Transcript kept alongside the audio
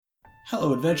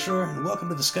Hello, adventurer, and welcome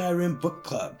to the Skyrim Book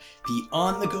Club, the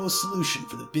on-the-go solution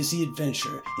for the busy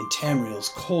adventurer in Tamriel's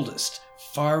coldest,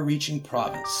 far-reaching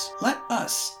province. Let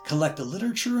us collect the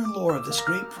literature and lore of this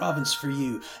great province for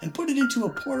you and put it into a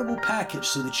portable package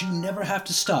so that you never have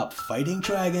to stop fighting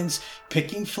dragons,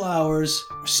 picking flowers,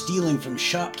 or stealing from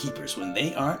shopkeepers when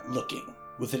they aren't looking.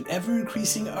 With an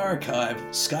ever-increasing archive,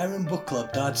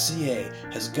 SkyrimBookClub.ca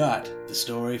has got the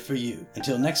story for you.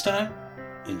 Until next time,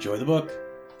 enjoy the book.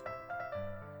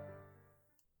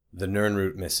 The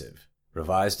Nirnroot Missive,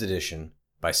 Revised Edition,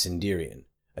 by Sinderian,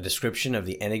 a description of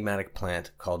the enigmatic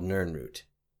plant called Nirnroot.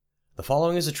 The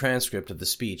following is a transcript of the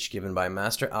speech given by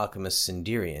Master Alchemist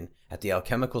Sinderian at the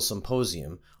Alchemical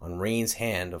Symposium on Rain's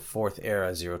Hand of 4th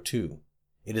Era 02.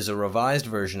 It is a revised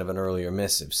version of an earlier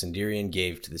missive Sinderian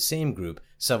gave to the same group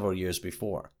several years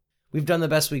before. We've done the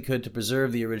best we could to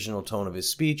preserve the original tone of his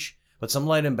speech, but some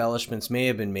light embellishments may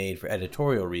have been made for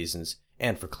editorial reasons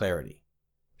and for clarity.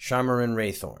 Sharmarin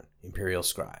Raythorn, Imperial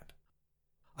Scribe.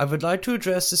 I would like to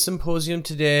address the symposium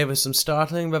today with some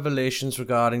startling revelations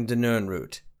regarding the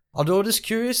Nirnroot. Although this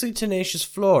curiously tenacious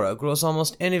flora grows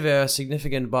almost anywhere a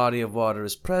significant body of water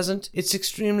is present, it's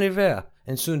extremely rare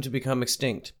and soon to become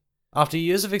extinct. After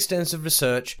years of extensive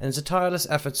research and the tireless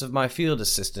efforts of my field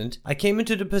assistant, I came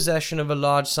into the possession of a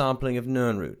large sampling of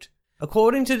Nirnroot.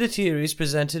 According to the theories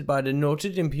presented by the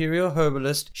noted imperial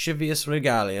herbalist Shivius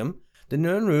Regalium, the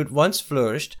Nirnroot once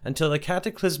flourished until a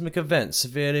cataclysmic event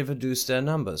severely reduced their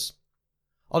numbers.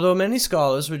 Although many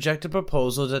scholars reject the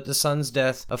proposal that the sun's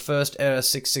death of 1st Era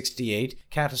 668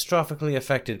 catastrophically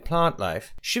affected plant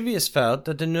life, Shivius felt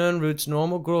that the Nirnroot's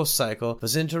normal growth cycle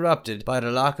was interrupted by the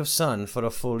lack of sun for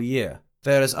a full year.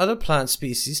 Whereas other plant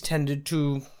species tended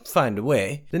to find a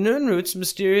way, the Nirnroot's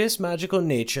mysterious magical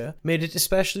nature made it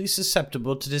especially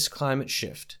susceptible to this climate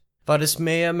shift. While this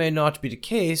may or may not be the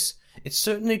case, it's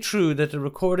certainly true that the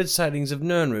recorded sightings of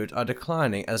Nirnroot are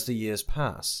declining as the years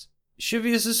pass.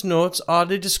 Shivius's notes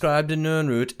oddly describe the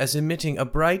Nirnroot as emitting a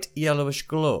bright yellowish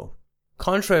glow.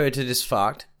 Contrary to this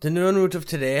fact, the Nirnroot of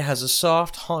today has a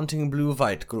soft, haunting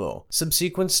blue-white glow.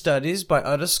 Subsequent studies by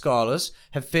other scholars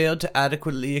have failed to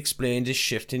adequately explain this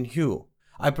shift in hue.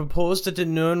 I propose that the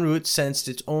Nirnroot sensed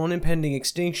its own impending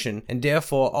extinction and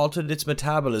therefore altered its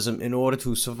metabolism in order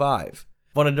to survive.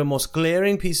 One of the most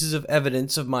glaring pieces of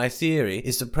evidence of my theory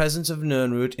is the presence of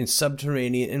Nirnroot in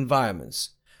subterranean environments,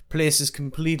 places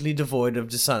completely devoid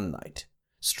of the sunlight.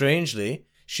 Strangely,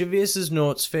 Shivius's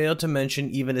notes fail to mention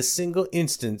even a single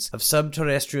instance of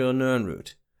subterrestrial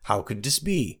Nirnroot. How could this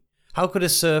be? How could a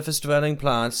surface-dwelling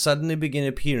plant suddenly begin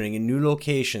appearing in new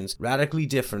locations radically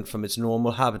different from its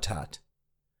normal habitat?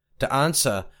 The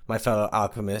answer, my fellow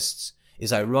alchemists,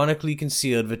 is ironically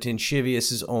concealed within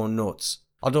Shivius's own notes.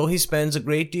 Although he spends a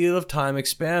great deal of time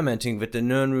experimenting with the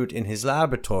Nirnroot in his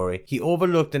laboratory, he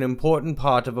overlooked an important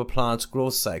part of a plant's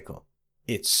growth cycle: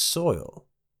 its soil.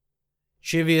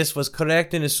 Shivius was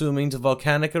correct in assuming the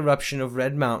volcanic eruption of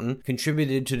Red Mountain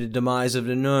contributed to the demise of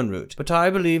the Nirnroot, but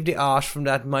I believe the ash from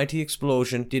that mighty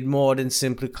explosion did more than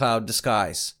simply cloud the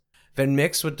skies. When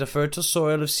mixed with the fertile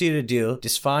soil of Cyrodiil,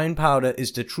 this fine powder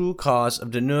is the true cause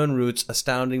of the Nirnroot's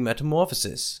astounding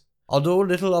metamorphosis. Although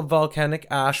little of volcanic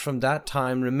ash from that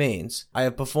time remains, I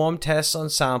have performed tests on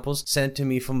samples sent to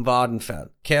me from Vvardenfell.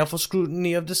 Careful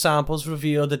scrutiny of the samples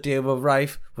revealed that they were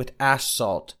rife with ash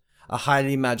salt, a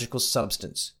highly magical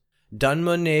substance.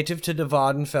 Dunmer native to the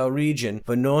Vvardenfell region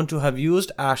were known to have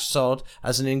used ash salt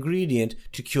as an ingredient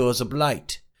to cure the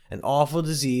blight, an awful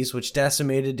disease which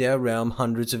decimated their realm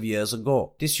hundreds of years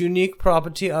ago. This unique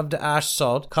property of the ash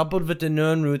salt, coupled with the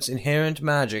Nirnroot's inherent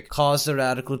magic, caused a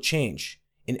radical change.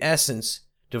 In essence,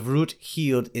 the root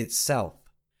healed itself.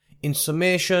 In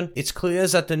summation, it's clear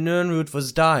that the Nirnroot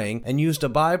was dying and used a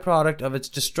byproduct of its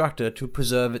destructor to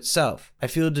preserve itself. I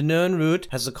feel the Nirnroot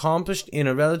has accomplished in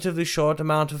a relatively short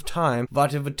amount of time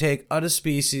what it would take other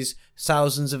species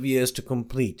thousands of years to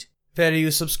complete. Whether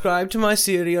you subscribe to my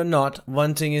theory or not,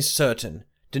 one thing is certain: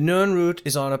 the Nirnroot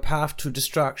is on a path to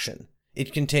destruction.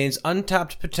 It contains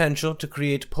untapped potential to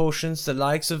create potions the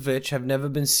likes of which have never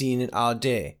been seen in our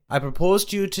day. I propose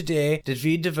to you today that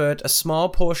we divert a small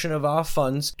portion of our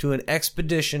funds to an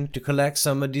expedition to collect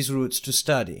some of these roots to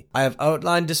study. I have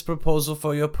outlined this proposal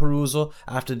for your perusal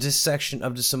after this section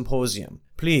of the symposium.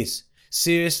 Please,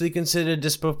 seriously consider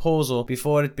this proposal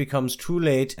before it becomes too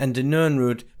late and the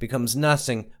Nirnroot becomes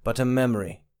nothing but a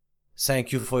memory.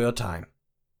 Thank you for your time.